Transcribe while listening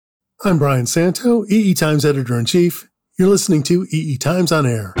I'm Brian Santo, EE Times Editor-in-Chief. You're listening to EE Times on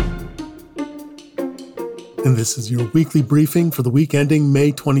Air. And this is your weekly briefing for the week ending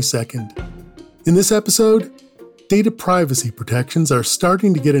May 22nd. In this episode, data privacy protections are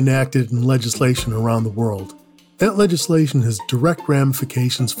starting to get enacted in legislation around the world. That legislation has direct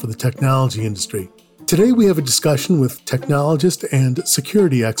ramifications for the technology industry. Today we have a discussion with technologist and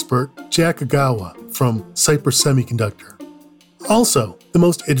security expert Jack Agawa from Cypress Semiconductor. Also, the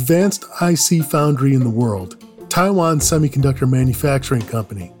most advanced IC foundry in the world, Taiwan Semiconductor Manufacturing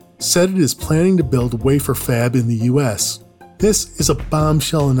Company, said it is planning to build a wafer fab in the U.S. This is a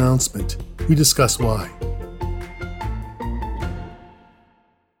bombshell announcement. We discuss why.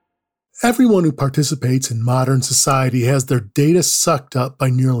 Everyone who participates in modern society has their data sucked up by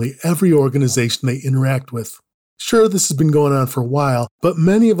nearly every organization they interact with. Sure, this has been going on for a while, but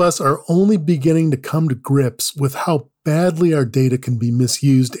many of us are only beginning to come to grips with how badly our data can be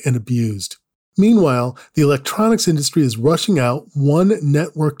misused and abused. Meanwhile, the electronics industry is rushing out one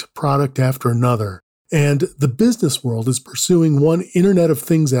networked product after another, and the business world is pursuing one Internet of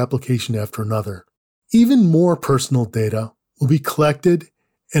Things application after another. Even more personal data will be collected,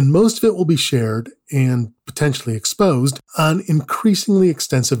 and most of it will be shared and potentially exposed on increasingly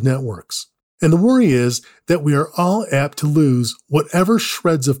extensive networks. And the worry is that we are all apt to lose whatever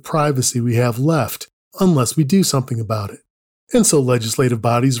shreds of privacy we have left unless we do something about it. And so legislative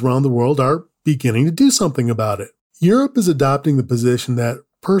bodies around the world are beginning to do something about it. Europe is adopting the position that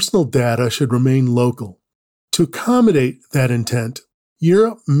personal data should remain local. To accommodate that intent,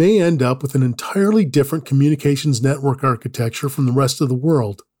 Europe may end up with an entirely different communications network architecture from the rest of the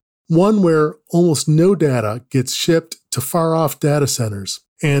world, one where almost no data gets shipped to far-off data centers,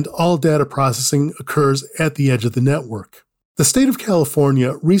 and all data processing occurs at the edge of the network. The state of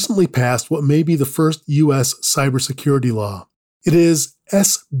California recently passed what may be the first U.S. cybersecurity law. It is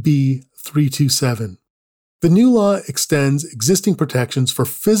SB 327. The new law extends existing protections for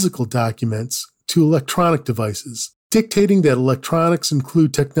physical documents to electronic devices, dictating that electronics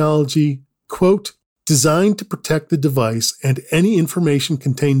include technology, quote, designed to protect the device and any information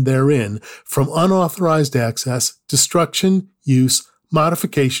contained therein from unauthorized access, destruction, use,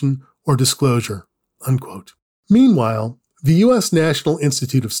 modification, or disclosure, unquote. Meanwhile, the U.S. National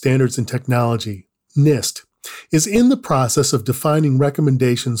Institute of Standards and Technology, NIST, is in the process of defining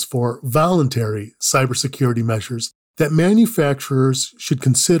recommendations for voluntary cybersecurity measures that manufacturers should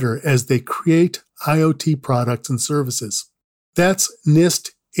consider as they create IoT products and services. That's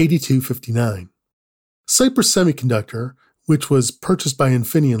NIST 8259. Cypress Semiconductor, which was purchased by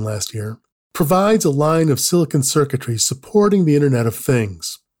Infineon last year, provides a line of silicon circuitry supporting the Internet of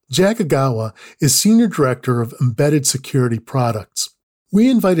Things. Jack Agawa is Senior Director of Embedded Security Products. We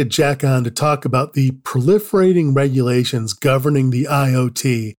invited Jack on to talk about the proliferating regulations governing the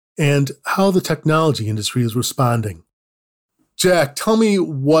IoT and how the technology industry is responding. Jack, tell me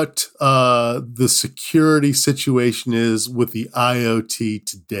what the security situation is with the IoT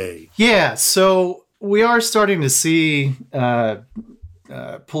today. Yeah, so we are starting to see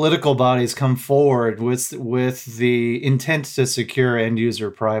political bodies come forward with the intent to secure end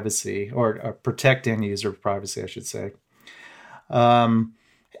user privacy or protect end user privacy, I should say. And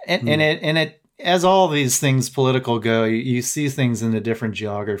it as all these things political go, you see things in the different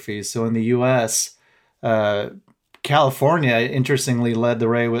geographies. So in the U.S., California interestingly led the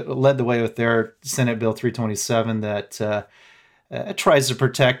way with their Senate Bill 327 that tries to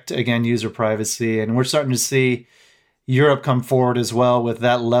protect again user privacy, and we're starting to see Europe come forward as well with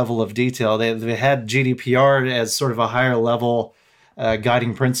that level of detail. They had GDPR as sort of a higher level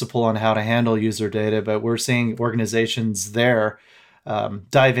guiding principle on how to handle user data, but we're seeing organizations there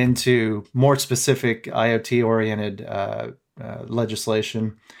dive into more specific IoT-oriented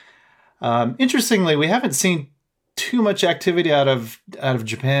legislation. Interestingly, we haven't seen too much activity out of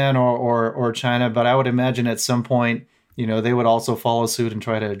Japan or China, but I would imagine at some point, they would also follow suit and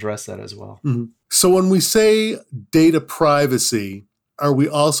try to address that as well. Mm-hmm. So when we say data privacy, are we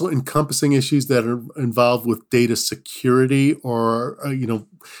also encompassing issues that are involved with data security, or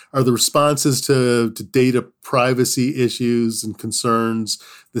are the responses to data privacy issues and concerns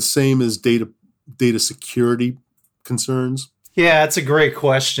the same as data security concerns? Yeah, it's a great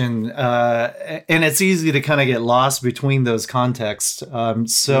question, and it's easy to kind of get lost between those contexts. I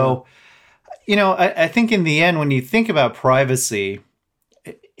think in the end, when you think about privacy,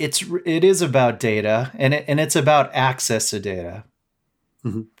 it is about data, and it's about access to data.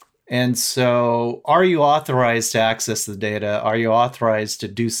 Mm-hmm. And so, are you authorized to access the data? Are you authorized to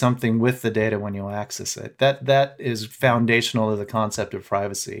do something with the data when you access it? That is foundational to the concept of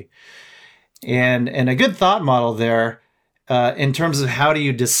privacy. And a good thought model there in terms of how do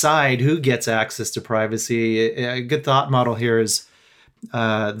you decide who gets access to privacy, a good thought model here is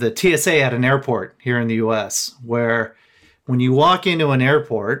the TSA at an airport here in the US, where when you walk into an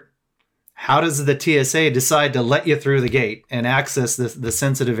airport, how does the TSA decide to let you through the gate and access the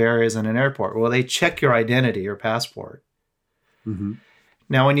sensitive areas in an airport? Well, they check your identity, your passport. Mm-hmm.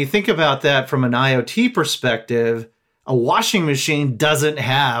 Now, when you think about that from an IoT perspective, a washing machine doesn't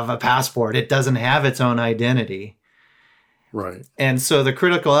have a passport. It doesn't have its own identity. Right. And so the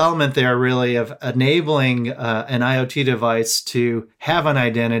critical element there really of enabling an IoT device to have an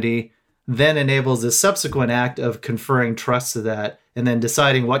identity then enables the subsequent act of conferring trust to that and then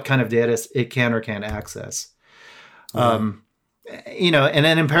deciding what kind of data it can or can't access. And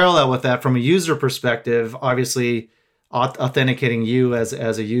then in parallel with that, from a user perspective, obviously authenticating you as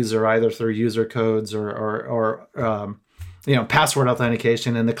a user, either through user codes or password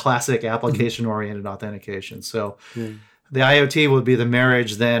authentication and the classic application-oriented authentication. So the IoT would be the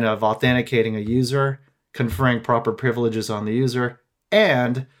marriage then of authenticating a user, conferring proper privileges on the user,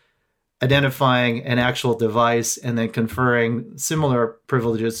 and identifying an actual device and then conferring similar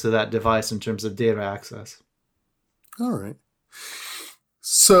privileges to that device in terms of data access. All right.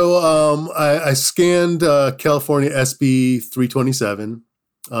 So I scanned California SB 327.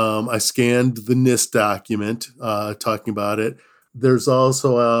 I scanned the NIST document talking about it. There's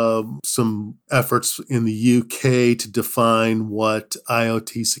also some efforts in the UK to define what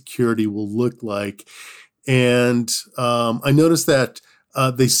IoT security will look like. And I noticed that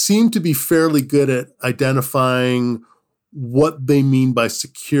they seem to be fairly good at identifying what they mean by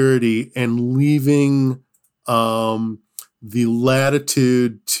security and leaving the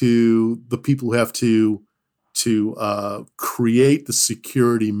latitude to the people who have to create the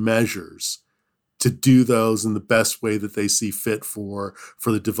security measures to do those in the best way that they see fit for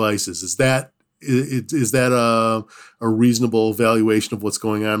the devices. Is that a reasonable evaluation of what's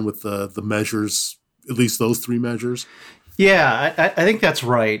going on with the measures, at least those three measures? Yeah, I think that's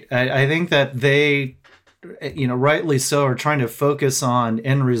right. I think that they, rightly so, are trying to focus on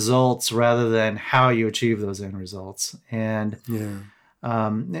end results rather than how you achieve those end results. And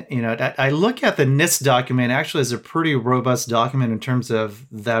I look at the NIST document actually as a pretty robust document in terms of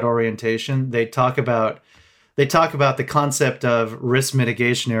that orientation. They talk about the concept of risk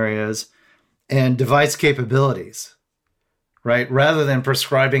mitigation areas and device capabilities, right? Rather than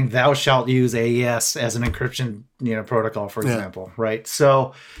prescribing thou shalt use AES as an encryption, protocol, for example, right?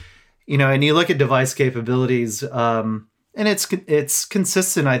 So, and you look at device capabilities, and it's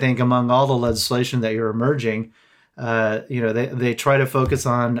consistent, I think, among all the legislation that you're emerging. They try to focus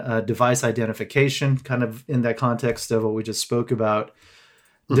on device identification, kind of in that context of what we just spoke about.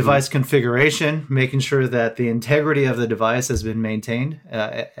 Mm-hmm. Device configuration, making sure that the integrity of the device has been maintained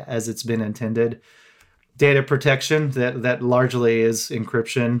as it's been intended. Data protection, that largely is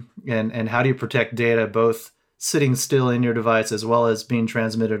encryption, and how do you protect data both sitting still in your device as well as being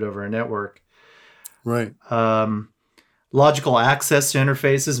transmitted over a network. Right. Logical access to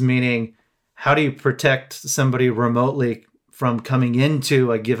interfaces, meaning how do you protect somebody remotely from coming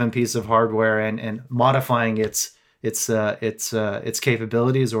into a given piece of hardware and modifying its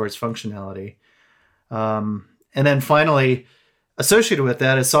capabilities or its functionality. And then finally, associated with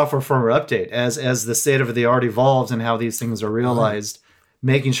that is software firmware update as the state of the art evolves and how these things are realized,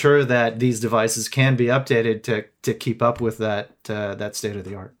 making sure that these devices can be updated to keep up with that state of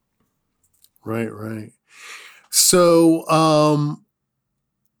the art. Right. So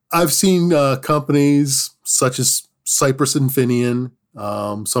I've seen companies such as Cypress Infineon,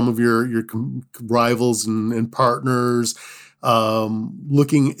 some of your rivals and partners,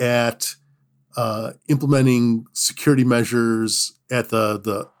 looking at implementing security measures at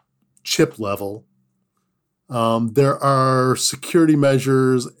the chip level. There are security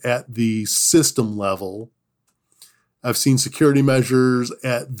measures at the system level. I've seen security measures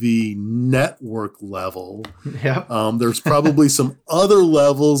at the network level. Yeah. There's probably some other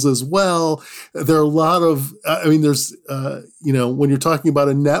levels as well. There are a lot of, there's, when you're talking about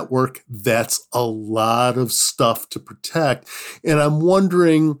a network, that's a lot of stuff to protect. And I'm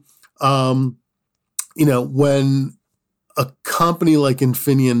wondering, when a company like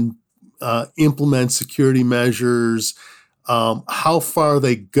Infineon implements security measures, how far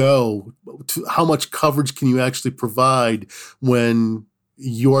they go, how much coverage can you actually provide when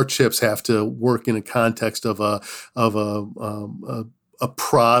your chips have to work in a context of a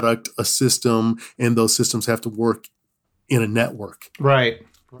product, a system, and those systems have to work in a network. Right.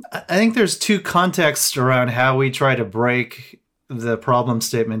 I think there's two contexts around how we try to break the problem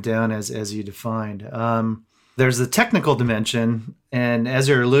statement down as you defined. There's the technical dimension, and as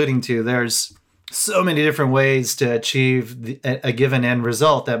you're alluding to, there's so many different ways to achieve a given end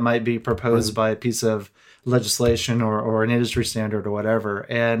result that might be proposed by a piece of legislation or an industry standard or whatever.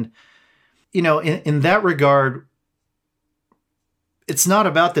 And, in that regard, it's not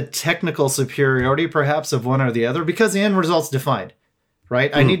about the technical superiority perhaps of one or the other, because the end result's defined,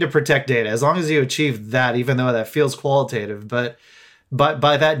 right? I need to protect data as long as you achieve that, even though that feels qualitative. But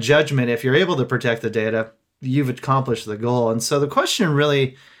by that judgment, if you're able to protect the data, you've accomplished the goal. And so the question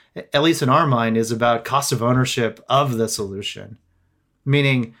really, at least in our mind, is about cost of ownership of the solution.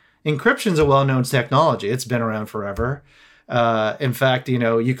 Meaning, encryption is a well-known technology. It's been around forever. In fact,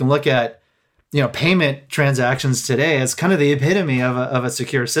 you can look at payment transactions today as kind of the epitome of a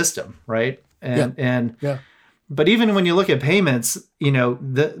secure system, right? But even when you look at payments,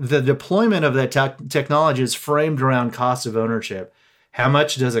 the deployment of that technology is framed around cost of ownership. How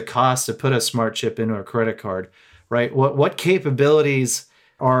much does it cost to put a smart chip into a credit card, right? What capabilities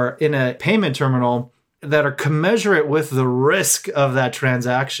are in a payment terminal that are commensurate with the risk of that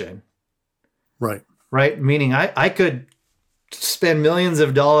transaction? Right? Meaning I could spend millions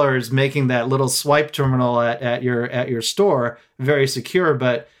of dollars making that little swipe terminal at your store very secure,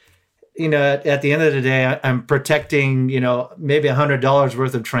 but at the end of the day, I'm protecting maybe $100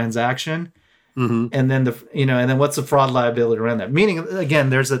 worth of transaction, and then what's the fraud liability around that? Meaning, again,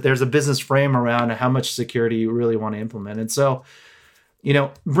 there's a business frame around how much security you really want to implement, and so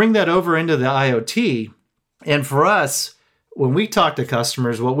bring that over into the IoT. And for us, when we talk to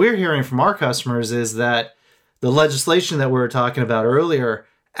customers, what we're hearing from our customers is that the legislation that we were talking about earlier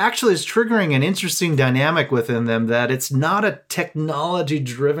actually is triggering an interesting dynamic within them, that it's not a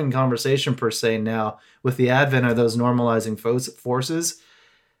technology-driven conversation per se now with the advent of those normalizing forces.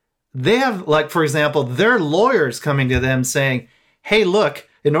 They have, for example, their lawyers coming to them saying, hey, look,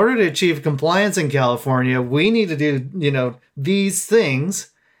 in order to achieve compliance in California, we need to do, these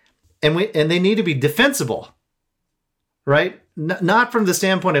things, and they need to be defensible, right? Not from the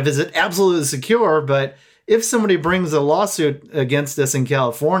standpoint of, is it absolutely secure, but if somebody brings a lawsuit against us in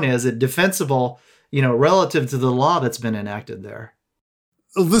California, is it defensible, relative to the law that's been enacted there?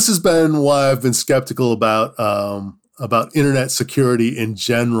 This has been why I've been skeptical about internet security in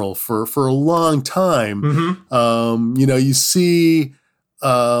general for a long time. Mm-hmm. You see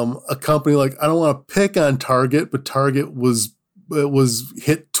a company like, I don't want to pick on Target, but Target was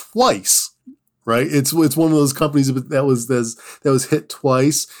hit twice, right? It's one of those companies that was hit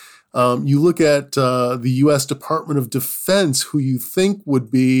twice. You look at the U.S. Department of Defense, who you think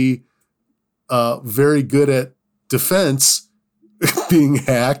would be very good at defense, being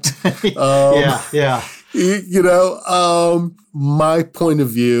hacked. Yeah. My point of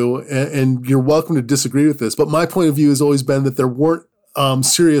view, and you're welcome to disagree with this, but my point of view has always been that there weren't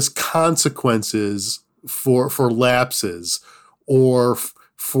serious consequences for lapses or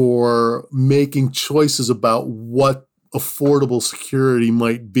for making choices about what affordable security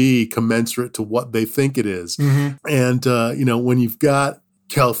might be commensurate to what they think it is. Mm-hmm. And, when you've got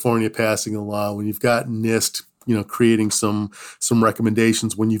California passing a law, when you've got NIST, creating some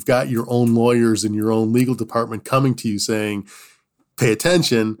recommendations, when you've got your own lawyers and your own legal department coming to you saying, pay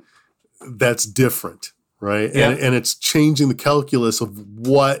attention, that's different, right? Yeah. And it's changing the calculus of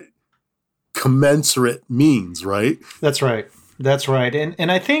what commensurate means, right? That's right.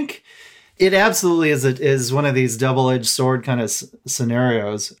 And I think it absolutely is one of these double-edged sword kind of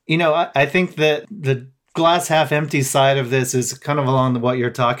scenarios. I think that the glass half empty side of this is kind of along what you're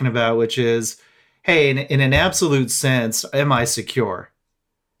talking about, which is, hey, in an absolute sense, am I secure?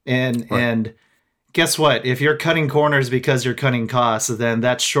 And guess what? If you're cutting corners because you're cutting costs, then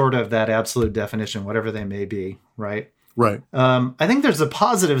that's short of that absolute definition, whatever they may be, right? Right. I think there's a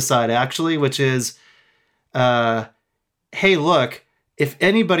positive side, actually, which is, hey, look, if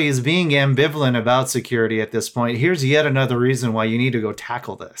anybody is being ambivalent about security at this point, here's yet another reason why you need to go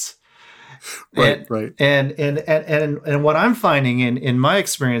tackle this. Right. And what I'm finding in my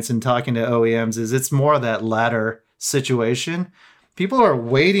experience in talking to OEMs is it's more of that latter situation. People are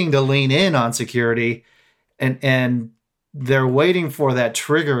waiting to lean in on security, and they're waiting for that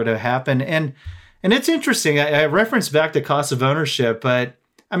trigger to happen. And it's interesting. I referenced back to cost of ownership, but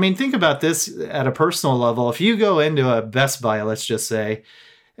I mean, think about this at a personal level. If you go into a Best Buy, let's just say,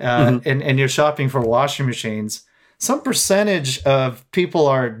 and you're shopping for washing machines, some percentage of people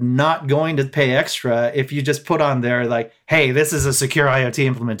are not going to pay extra if you just put on there like, hey, this is a secure IoT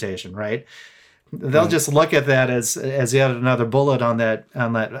implementation, right? They'll just look at that as yet another bullet on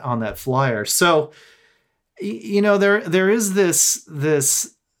that flyer. So, there is this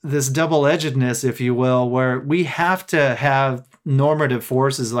double-edgedness, if you will, where we have to have normative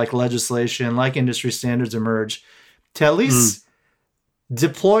forces like legislation, like industry standards emerge to at least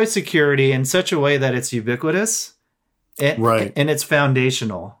deploy security in such a way that it's ubiquitous and it's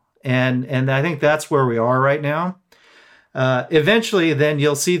foundational. And I think that's where we are right now. Eventually, then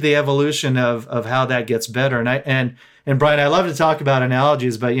you'll see the evolution of how that gets better. And Brian, I love to talk about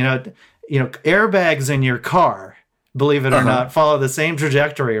analogies, but airbags in your car, believe it or not, follow the same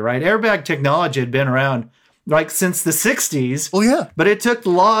trajectory, right? Airbag technology had been around like since the 60s. Oh yeah. But it took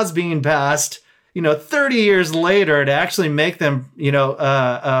laws being passed, 30 years later to actually make them,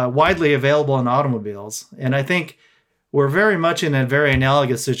 widely available in automobiles. And I think we're very much in a very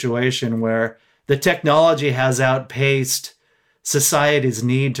analogous situation where the technology has outpaced society's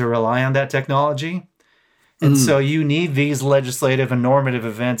need to rely on that technology. And so you need these legislative and normative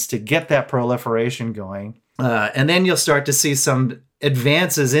events to get that proliferation going. And then you'll start to see some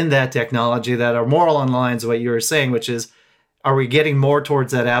advances in that technology that are more along the lines of what you were saying, which is, are we getting more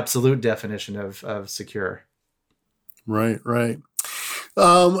towards that absolute definition of secure? Right.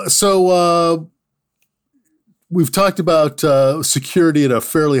 So we've talked about security at a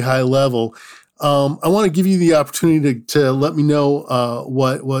fairly high level. I want to give you the opportunity to let me know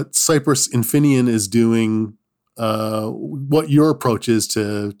what Cypress Infineon is doing, what your approach is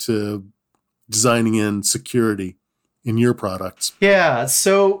to designing in security in your products. Yeah.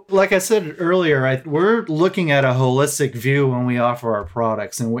 So like I said earlier, we're looking at a holistic view when we offer our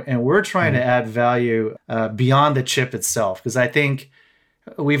products, and we're trying to add value beyond the chip itself, because I think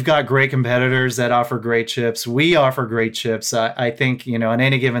we've got great competitors that offer great chips. We offer great chips. I think, on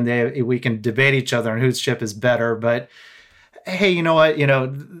any given day, we can debate each other on whose chip is better. But hey, you know what?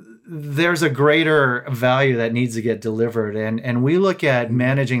 There's a greater value that needs to get delivered. And we look at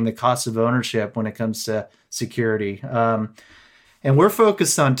managing the cost of ownership when it comes to security. And we're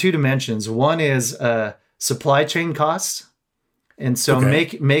focused on two dimensions. One is supply chain costs. And so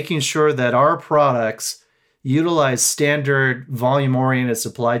making sure that our products utilize standard volume-oriented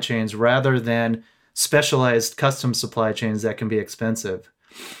supply chains rather than specialized custom supply chains that can be expensive.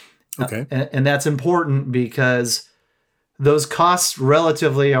 Okay. And that's important because those costs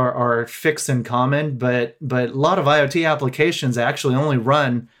relatively are fixed and common, but a lot of IoT applications actually only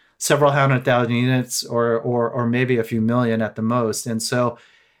run several 100,000 units or maybe a few million at the most. And so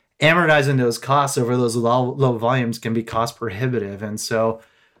amortizing those costs over those low volumes can be cost prohibitive. And so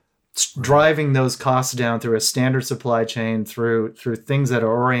driving those costs down through a standard supply chain, through things that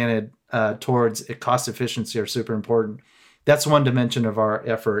are oriented towards cost efficiency are super important. That's one dimension of our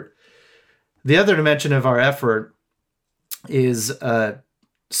effort. The other dimension of our effort is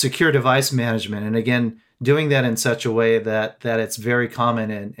secure device management. And again, doing that in such a way that it's very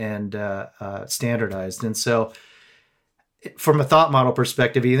common and standardized. And so from a thought model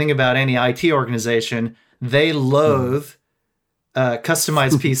perspective, you think about any IT organization, they loathe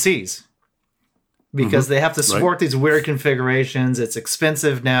customized PCs because they have to support these weird configurations. It's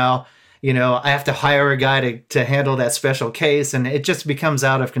expensive now. I have to hire a guy to handle that special case, and it just becomes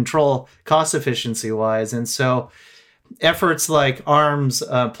out of control cost efficiency wise. And so efforts like ARM's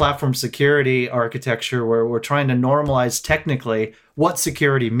platform security architecture, where we're trying to normalize technically what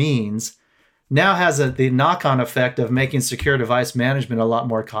security means, now has the knock-on effect of making secure device management a lot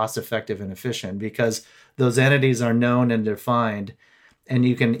more cost-effective and efficient, because those entities are known and defined, and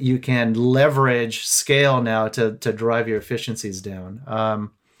you can leverage scale now to drive your efficiencies down.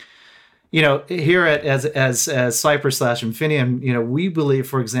 Here as Cypress/Infineon, we believe,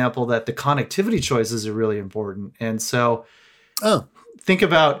 for example, that the connectivity choices are really important, and so think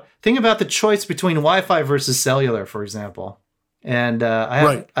about the choice between Wi-Fi versus cellular, for example. And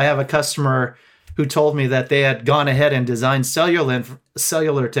I have a customer who told me that they had gone ahead and designed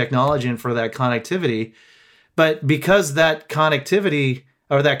cellular technology and for that connectivity, but because that connectivity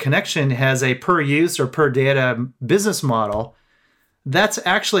or that connection has a per use or per data business model, that's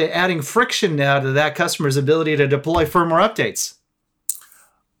actually adding friction now to that customer's ability to deploy firmware updates.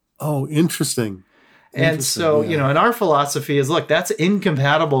 Oh, interesting. And so, and our philosophy is, look, that's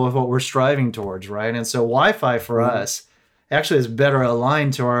incompatible with what we're striving towards, right? And so Wi-Fi for us actually is better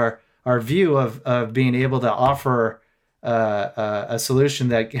aligned to our view of being able to offer a solution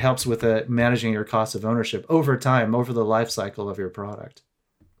that helps with managing your cost of ownership over time, over the life cycle of your product.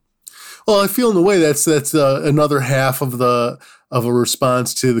 Well, I feel in a way that's another half of a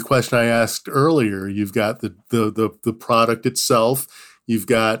response to the question I asked earlier. You've got the product itself, you've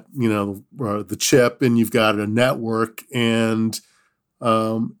got the chip, and you've got a network, and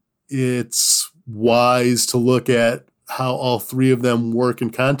it's wise to look at how all three of them work in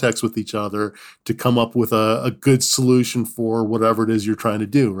context with each other to come up with a good solution for whatever it is you're trying to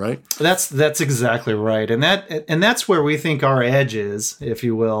do, right? That's exactly right. And that's where we think our edge is, if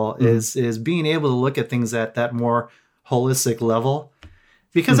you will, is being able to look at things at that more holistic level.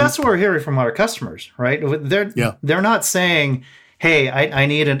 Because that's what we're hearing from our customers, right? They're not saying, hey, I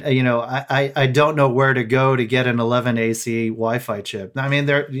need I don't know where to go to get an 11 AC Wi-Fi chip. I mean,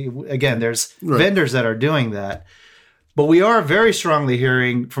 there's vendors that are doing that. But we are very strongly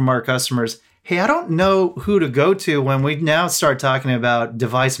hearing from our customers, hey, I don't know who to go to when we now start talking about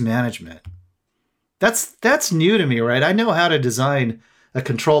device management. That's new to me, right? I know how to design a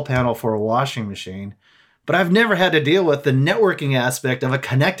control panel for a washing machine, but I've never had to deal with the networking aspect of a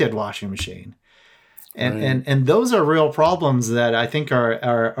connected washing machine. And those are real problems that I think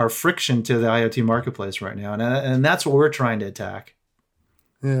are friction to the IoT marketplace right now. And that's what we're trying to attack.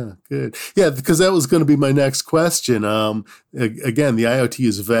 Yeah, good. Yeah, because that was going to be my next question. Again, the IoT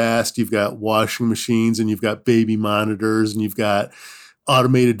is vast. You've got washing machines and you've got baby monitors and you've got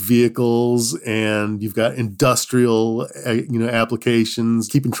automated vehicles and you've got industrial, applications,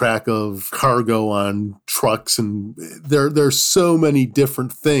 keeping track of cargo on trucks. And there's so many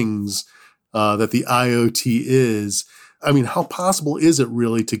different things that the IoT is. I mean, how possible is it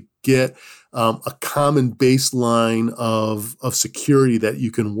really to get a common baseline of security that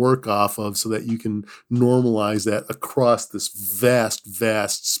you can work off of so that you can normalize that across this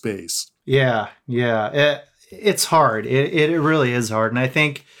vast space? Yeah. It's hard. It really is hard. And I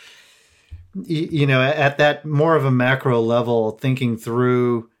think, at that more of a macro level, thinking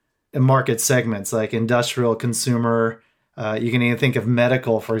through market segments like industrial, consumer, you can even think of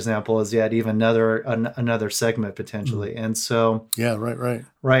medical, for example, as yet even another segment potentially. And so, yeah,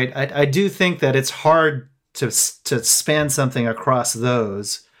 right. I do think that it's hard to span something across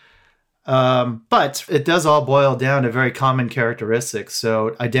those, but it does all boil down to very common characteristics.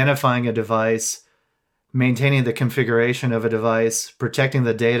 So, identifying a device, maintaining the configuration of a device, protecting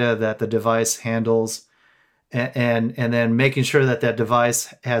the data that the device handles, and then making sure that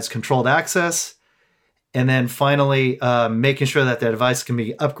device has controlled access. And then finally, making sure that device can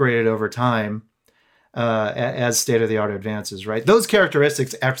be upgraded over time as state-of-the-art advances, right? Those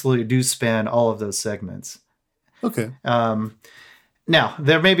characteristics absolutely do span all of those segments. Okay. Now,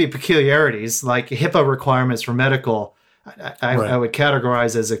 there may be peculiarities, like HIPAA requirements for medical. I would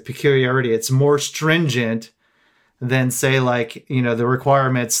categorize as a peculiarity. It's more stringent than, say, the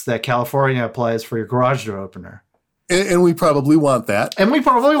requirements that California applies for your garage door opener. And we probably want that.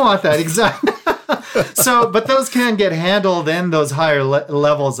 Exactly. But those can get handled in those higher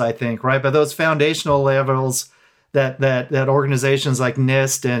levels, I think, right? But those foundational levels that organizations like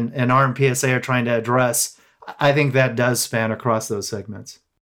NIST and ARM PSA are trying to address, I think that does span across those segments.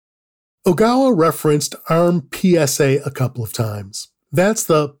 Ogawa referenced ARM PSA a couple of times. That's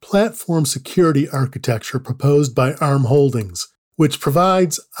the platform security architecture proposed by ARM Holdings, which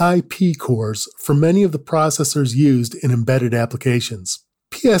provides IP cores for many of the processors used in embedded applications.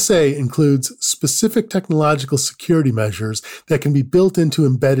 PSA includes specific technological security measures that can be built into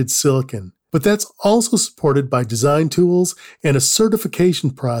embedded silicon, but that's also supported by design tools and a certification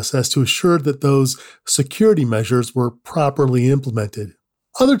process to assure that those security measures were properly implemented.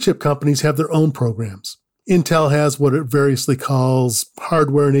 Other chip companies have their own programs. Intel has what it variously calls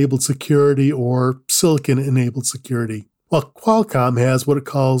hardware-enabled security or silicon-enabled security, while Qualcomm has what it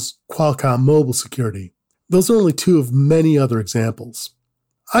calls Qualcomm Mobile Security. Those are only two of many other examples.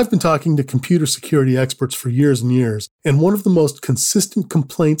 I've been talking to computer security experts for years and years, and one of the most consistent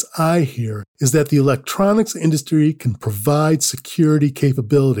complaints I hear is that the electronics industry can provide security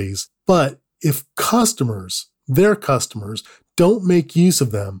capabilities, but if their customers, don't make use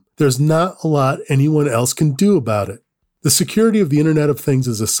of them, there's not a lot anyone else can do about it. The security of the Internet of Things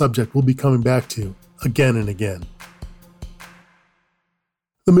is a subject we'll be coming back to again and again.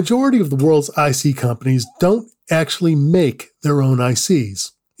 The majority of the world's IC companies don't actually make their own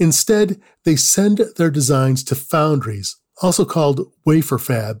ICs. Instead, they send their designs to foundries, also called wafer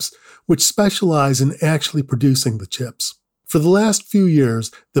fabs, which specialize in actually producing the chips. For the last few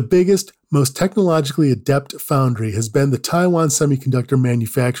years, the biggest, most technologically adept foundry has been the Taiwan Semiconductor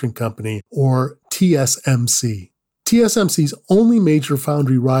Manufacturing Company, or TSMC. TSMC's only major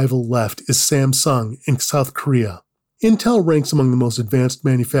foundry rival left is Samsung in South Korea. Intel ranks among the most advanced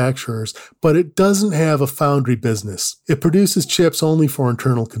manufacturers, but it doesn't have a foundry business. It produces chips only for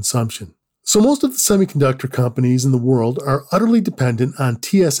internal consumption. So most of the semiconductor companies in the world are utterly dependent on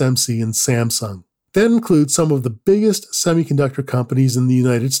TSMC and Samsung. That includes some of the biggest semiconductor companies in the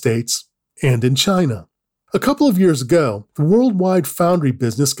United States and in China. A couple of years ago, the worldwide foundry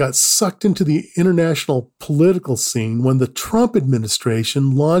business got sucked into the international political scene when the Trump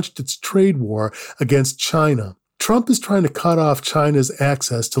administration launched its trade war against China. Trump is trying to cut off China's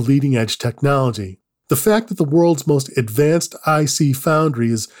access to leading-edge technology. The fact that the world's most advanced IC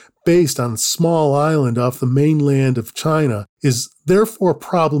foundry is based on a small island off the mainland of China is therefore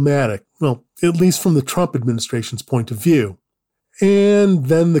problematic, well, at least from the Trump administration's point of view. And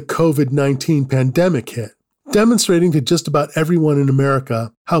then the COVID-19 pandemic hit, demonstrating to just about everyone in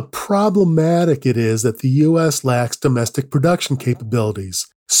America how problematic it is that the U.S. lacks domestic production capabilities,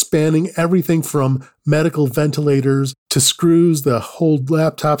 spanning everything from medical ventilators to screws that hold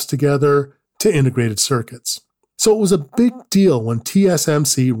laptops together to integrated circuits. So it was a big deal when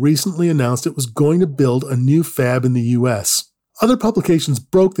TSMC recently announced it was going to build a new fab in the U.S. Other publications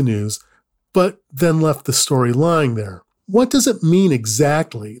broke the news, but then left the story lying there. What does it mean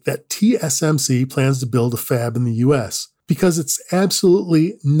exactly that TSMC plans to build a fab in the U.S.? Because it's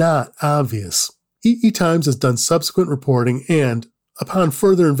absolutely not obvious. EE Times has done subsequent reporting and, upon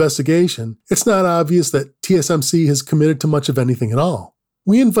further investigation, it's not obvious that TSMC has committed to much of anything at all.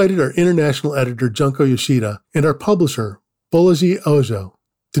 We invited our international editor, Junko Yoshida, and our publisher, Bolaji Ojo,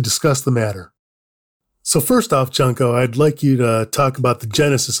 to discuss the matter. So first off, Junko, I'd like you to talk about the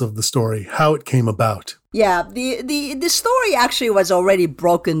genesis of the story, how it came about. Yeah, the story actually was already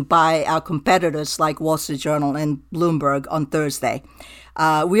broken by our competitors like Wall Street Journal and Bloomberg on Thursday.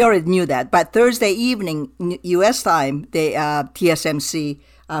 We already knew that. But Thursday evening, U.S. time, TSMC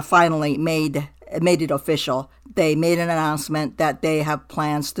finally made it official. They made an announcement that they have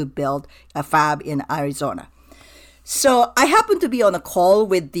plans to build a fab in Arizona. So I happened to be on a call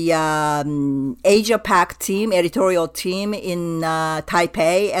with the Asia-Pac team, editorial team in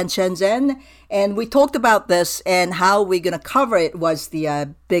Taipei and Shenzhen, and we talked about this and how we're going to cover it was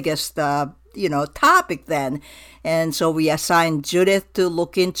the biggest topic then. And so we assigned Judith to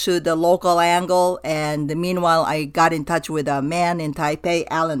look into the local angle. And meanwhile, I got in touch with a man in Taipei,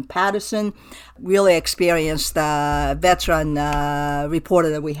 Alan Patterson, really experienced veteran reporter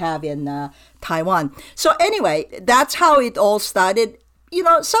that we have in Taiwan. So anyway, that's how it all started. You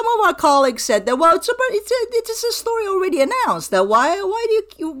know, some of our colleagues said that, well, it's a story already announced. That why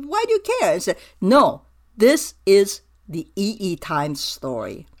do you care? I said, no, this is the EE Times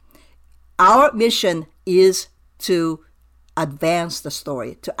story. Our mission is to advance the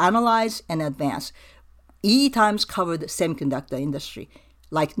story, to analyze and advance. EE Times covered the semiconductor industry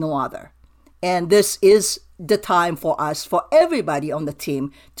like no other. And this is the time for us, for everybody on the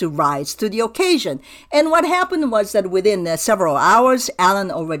team, to rise to the occasion. And what happened was that within several hours,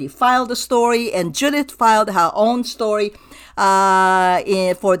 Alan already filed a story, and Judith filed her own story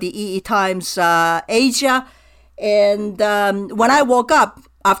for the EE Times Asia. And when I woke up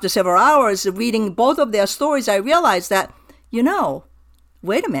after several hours reading both of their stories, I realized that,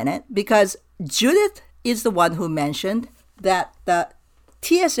 wait a minute, because Judith is the one who mentioned that the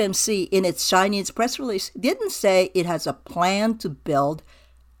TSMC in its Chinese press release didn't say it has a plan to build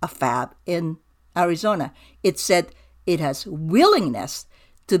a fab in Arizona. It said it has willingness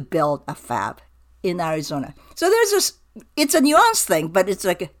to build a fab in Arizona. So it's a nuanced thing, but it's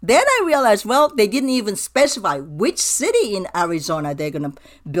like, then I realized, well, they didn't even specify which city in Arizona they're going to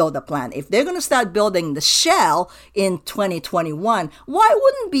build a plant. If they're going to start building the shell in 2021, why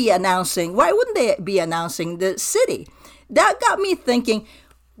wouldn't they be announcing the city? That got me thinking,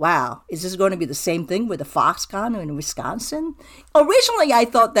 wow, is this going to be the same thing with the Foxconn in Wisconsin? Originally, I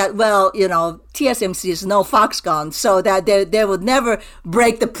thought that, well, TSMC is no Foxconn, so that they would never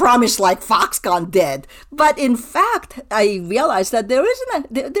break the promise like Foxconn did. But in fact, I realized that there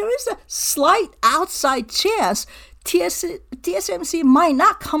is a slight outside chance TSMC might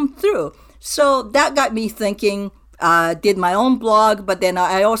not come through. So that got me thinking, did my own blog, but then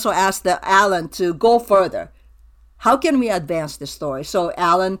I also asked Alan to go further. How can we advance the story? So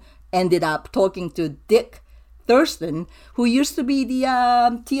Alan ended up talking to Dick Thurston, who used to be the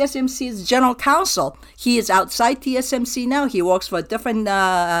TSMC's general counsel. He is outside TSMC now. He works for a different.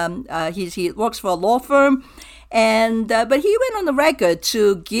 He works for a law firm, and but he went on the record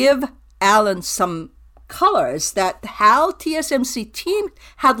to give Alan some colors that how TSMC team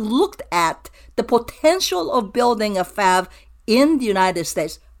had looked at the potential of building a fab in the United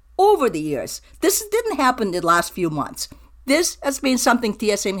States over the years. This didn't happen in the last few months. This has been something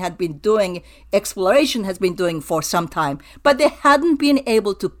TSM had been doing, exploration has been doing for some time, but they hadn't been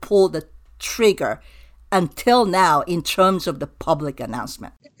able to pull the trigger until now in terms of the public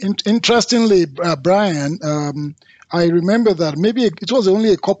announcement. Interestingly, Brian, I remember that maybe it was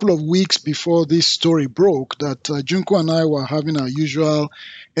only a couple of weeks before this story broke that Junko and I were having our usual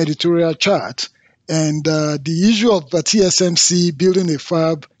editorial chat, and the issue of TSMC building a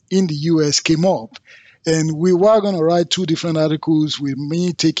fab in the U.S. came up. And we were going to write two different articles with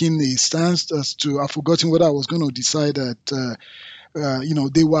me taking a stance as to, I've forgotten whether I was going to decide that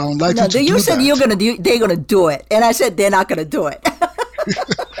they were unlikely to do that. You said they're going to do it. And I said they're not going to do it.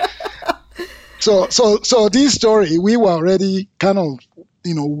 So this story, we were already kind of,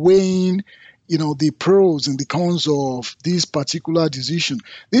 weighing, the pros and the cons of this particular decision.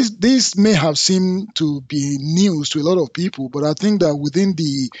 This may have seemed to be news to a lot of people, but I think that within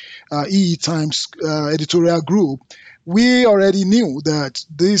the EE Times editorial group, we already knew that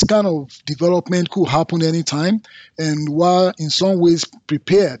this kind of development could happen anytime, and were in some ways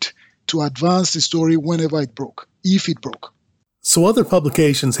prepared to advance the story whenever it broke, if it broke. So other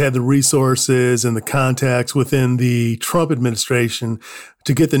publications had the resources and the contacts within the Trump administration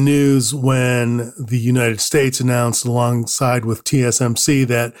to get the news when the United States announced alongside with TSMC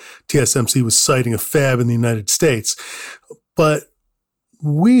that TSMC was siting a fab in the United States. But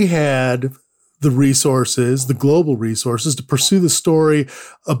we had the resources, the global resources, to pursue the story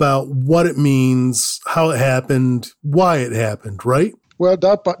about what it means, how it happened, why it happened, right? Well,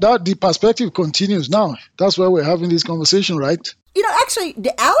 that the perspective continues now. That's why we're having this conversation, right? Actually,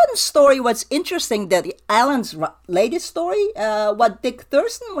 the Allen story was interesting. That Allen's latest story, what Dick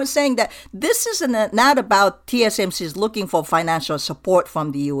Thurston was saying, that this is not about TSMC's looking for financial support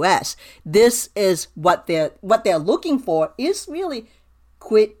from the U.S. This is what they're looking for is really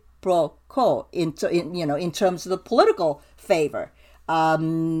quid pro quo in terms of the political favor.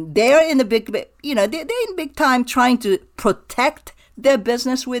 They're in big time trying to protect their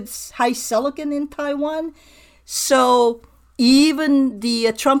business with high silicon in Taiwan. So even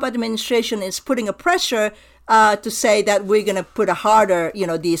the Trump administration is putting a pressure to say that we're going to put a harder,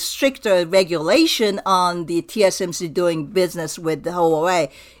 the stricter regulation on the TSMC doing business with the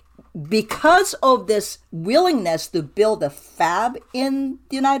Huawei. Because of this willingness to build a fab in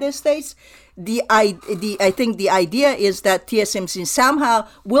the United States, I think the idea is that TSMC somehow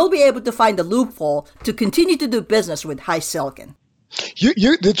will be able to find a loophole to continue to do business with high silicon.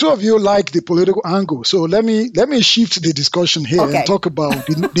 The two of you like the political angle, so let me shift the discussion here and talk about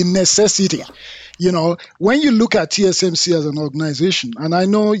the necessity. When you look at TSMC as an organization, and I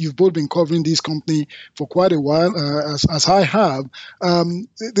know you've both been covering this company for quite a while, as I have,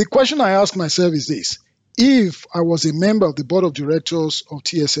 the question I ask myself is this: if I was a member of the board of directors of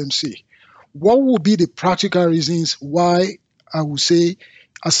TSMC, what would be the practical reasons why I would say,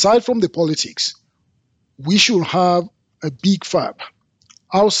 aside from the politics, we should have a big fab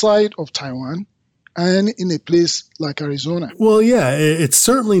outside of Taiwan and in a place like Arizona? Well, yeah, it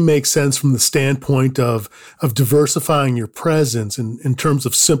certainly makes sense from the standpoint of diversifying your presence in terms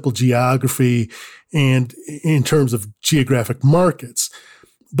of simple geography and in terms of geographic markets.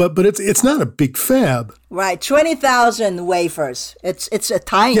 But it's not a big fab. Right, 20,000 wafers. It's a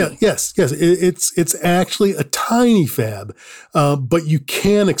tiny. Yeah, yes. It's actually a tiny fab, but you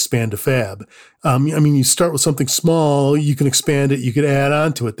can expand a fab. You start with something small, you can expand it, you could add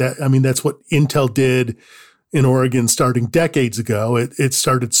on to it. That's what Intel did in Oregon starting decades ago. It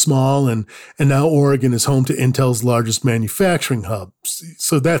started small, and now Oregon is home to Intel's largest manufacturing hub.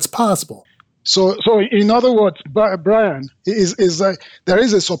 So that's possible. So in other words, Brian, there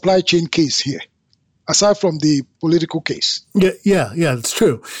is a supply chain case here, aside from the political case. Yeah, that's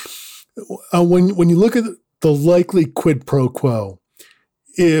true. When you look at the likely quid pro quo,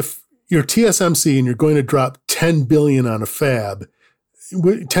 if you're TSMC and you're going to drop $10 billion on a fab,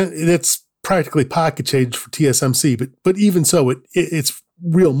 that's practically pocket change for TSMC. But even so, it's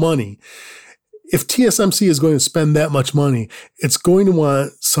real money. If TSMC is going to spend that much money, it's going to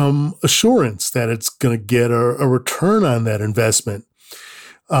want some assurance that it's going to get a return on that investment.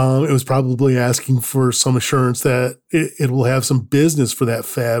 It was probably asking for some assurance that it will have some business for that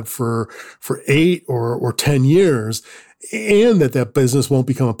fab for 8 or 10 years, and that business won't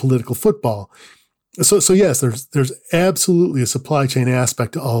become a political football. So yes, there's absolutely a supply chain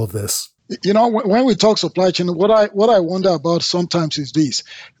aspect to all of this. When we talk supply chain, what I wonder about sometimes is this: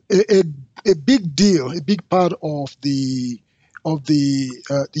 a big deal, a big part of the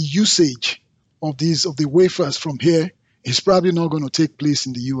usage of the wafers from here is probably not going to take place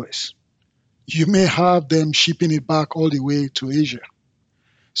in the US. You may have them shipping it back all the way to Asia.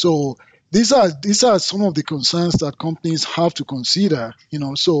 So these are some of the concerns that companies have to consider.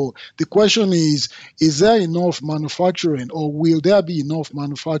 So the question is there enough manufacturing, or will there be enough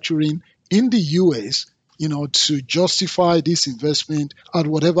manufacturing in the US, to justify this investment at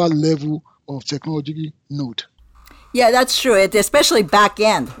whatever level of technology node? Yeah, that's true. It's especially back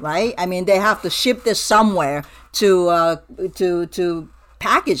end, right? They have to ship this somewhere to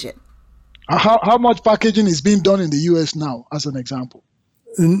package it. How much packaging is being done in the US now, as an example?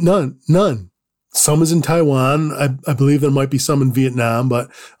 None. Some is in Taiwan. I believe there might be some in Vietnam,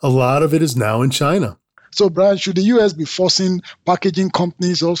 but a lot of it is now in China. So, Brian, should the U.S. be forcing packaging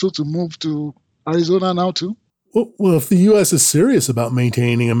companies also to move to Arizona now too? Well, if the U.S. is serious about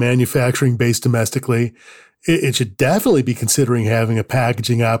maintaining a manufacturing base domestically, it should definitely be considering having a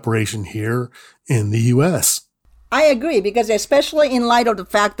packaging operation here in the U.S. I agree, because especially in light of the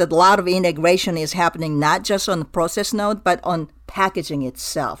fact that a lot of integration is happening not just on the process node, but on packaging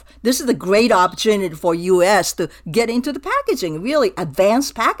itself. This is a great opportunity for U.S. to get into the packaging, really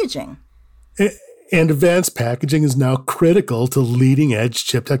advanced packaging. And advanced packaging is now critical to leading-edge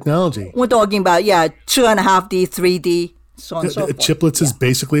chip technology. We're talking about, 2.5D, 3D, so on and so forth. Chiplets is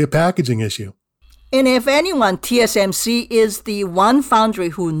basically a packaging issue. And if anyone, TSMC is the one foundry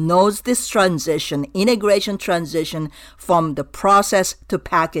who knows this transition, integration transition from the process to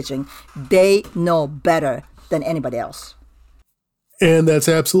packaging. They know better than anybody else. And that's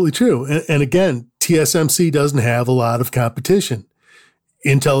absolutely true. And again, TSMC doesn't have a lot of competition.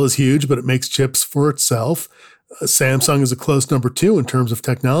 Intel is huge, but it makes chips for itself. Samsung is a close number 2 in terms of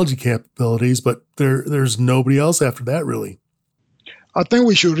technology capabilities, but there's nobody else after that, really. I think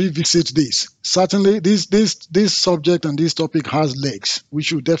we should revisit this. Certainly, this subject and this topic has legs. We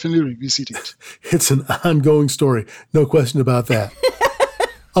should definitely revisit it. It's an ongoing story. No question about that.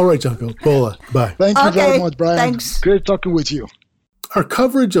 All right, Junko. Bola. Bye. Thank you very much, Brian. Thanks. Great talking with you. Our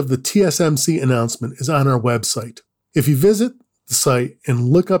coverage of the TSMC announcement is on our website. If you visit the site and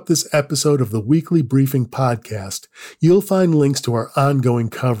look up this episode of the Weekly Briefing podcast, you'll find links to our ongoing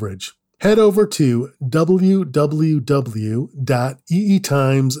coverage. Head over to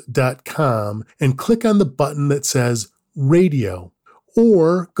www.eetimes.com and click on the button that says Radio,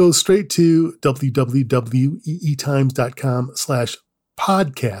 or go straight to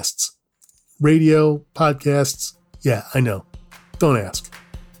www.eetimes.com/podcasts. Radio, podcasts, yeah, I know. Don't ask.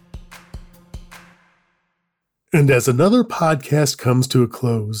 And as another podcast comes to a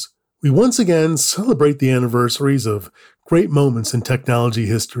close, we once again celebrate the anniversaries of great moments in technology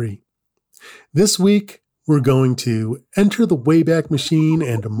history. This week, we're going to enter the Wayback Machine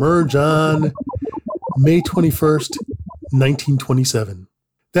and emerge on May 21st, 1927.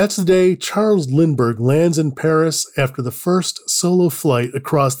 That's the day Charles Lindbergh lands in Paris after the first solo flight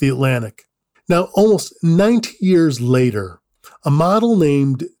across the Atlantic. Now, almost 90 years later, a model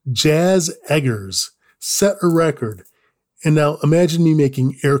named Jazz Eggers set a record, and now imagine me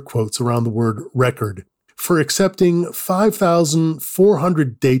making air quotes around the word record, for accepting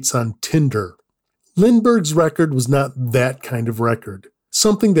 5,400 dates on Tinder. Lindbergh's record was not that kind of record,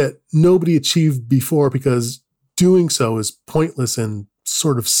 something that nobody achieved before because doing so is pointless and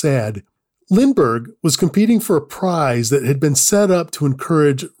sort of sad. Lindbergh was competing for a prize that had been set up to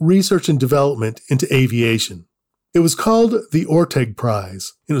encourage research and development into aviation. It was called the Orteig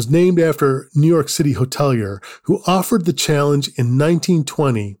Prize. It was named after New York City hotelier who offered the challenge in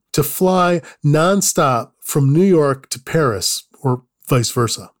 1920 to fly nonstop from New York to Paris, or vice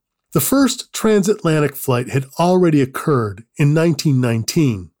versa. The first transatlantic flight had already occurred in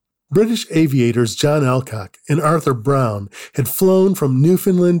 1919. British aviators John Alcock and Arthur Brown had flown from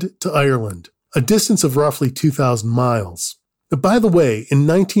Newfoundland to Ireland, a distance of roughly 2,000 miles. By the way, in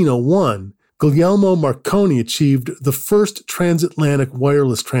 1901, Guglielmo Marconi achieved the first transatlantic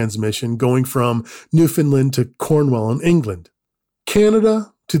wireless transmission going from Newfoundland to Cornwall in England.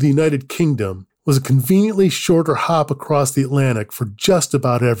 Canada to the United Kingdom was a conveniently shorter hop across the Atlantic for just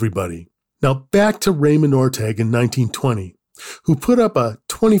about everybody. Now back to Raymond Orteig in 1920, who put up a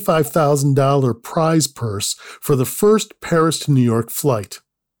 $25,000 prize purse for the first Paris to New York flight.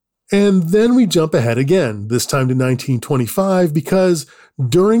 And then we jump ahead again, this time to 1925, because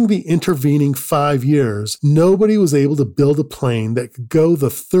during the intervening 5 years, nobody was able to build a plane that could go the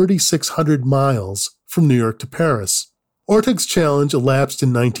 3,600 miles from New York to Paris. Orteig's challenge elapsed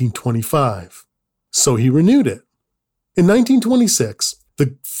in 1925, so he renewed it. In 1926,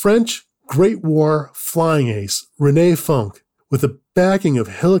 the French Great War flying ace René Fonck, with the backing of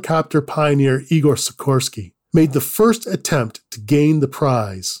helicopter pioneer Igor Sikorsky, made the first attempt to gain the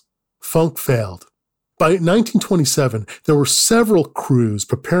prize. Fonck failed. By 1927, there were several crews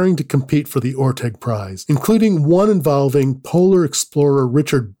preparing to compete for the Orteig Prize, including one involving polar explorer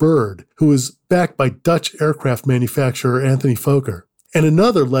Richard Byrd, who was backed by Dutch aircraft manufacturer Anthony Fokker, and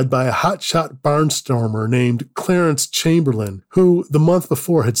another led by a hotshot barnstormer named Clarence Chamberlain, who the month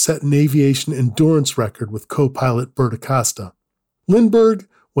before had set an aviation endurance record with co-pilot Bert Acosta. Lindbergh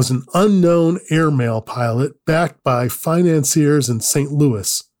was an unknown airmail pilot backed by financiers in St.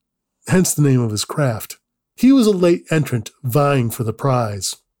 Louis, hence the name of his craft. He was a late entrant vying for the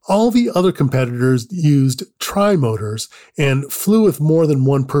prize. All the other competitors used trimotors and flew with more than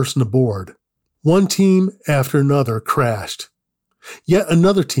one person aboard. One team after another crashed. Yet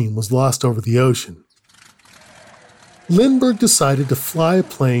another team was lost over the ocean. Lindbergh decided to fly a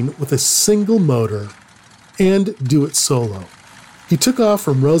plane with a single motor and do it solo. He took off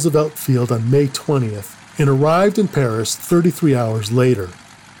from Roosevelt Field on May 20th and arrived in Paris 33 hours later.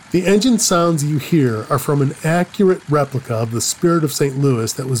 The engine sounds you hear are from an accurate replica of the Spirit of St.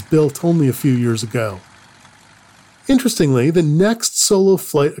 Louis that was built only a few years ago. Interestingly, the next solo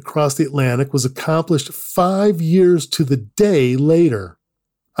flight across the Atlantic was accomplished 5 years to the day later.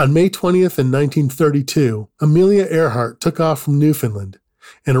 On May 20th in 1932, Amelia Earhart took off from Newfoundland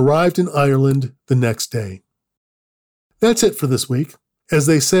and arrived in Ireland the next day. That's it for this week. As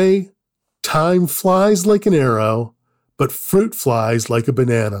they say, time flies like an arrow, but fruit flies like a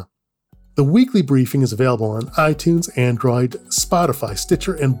banana. The weekly briefing is available on iTunes, Android, Spotify,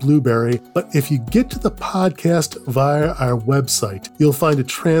 Stitcher, and Blueberry, but if you get to the podcast via our website, you'll find a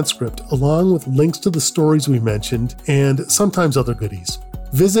transcript along with links to the stories we mentioned and sometimes other goodies.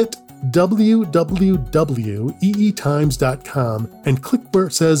 Visit www.eetimes.com and click where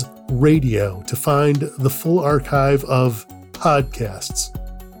it says radio to find the full archive of podcasts.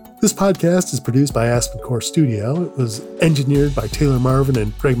 This podcast is produced by Aspen Core Studio. It was engineered by Taylor Marvin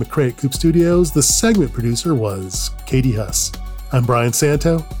and Greg McCrae at Coop Studios. The segment producer was Katie Huss. I'm Brian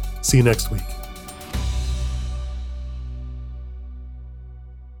Santo. See you next week.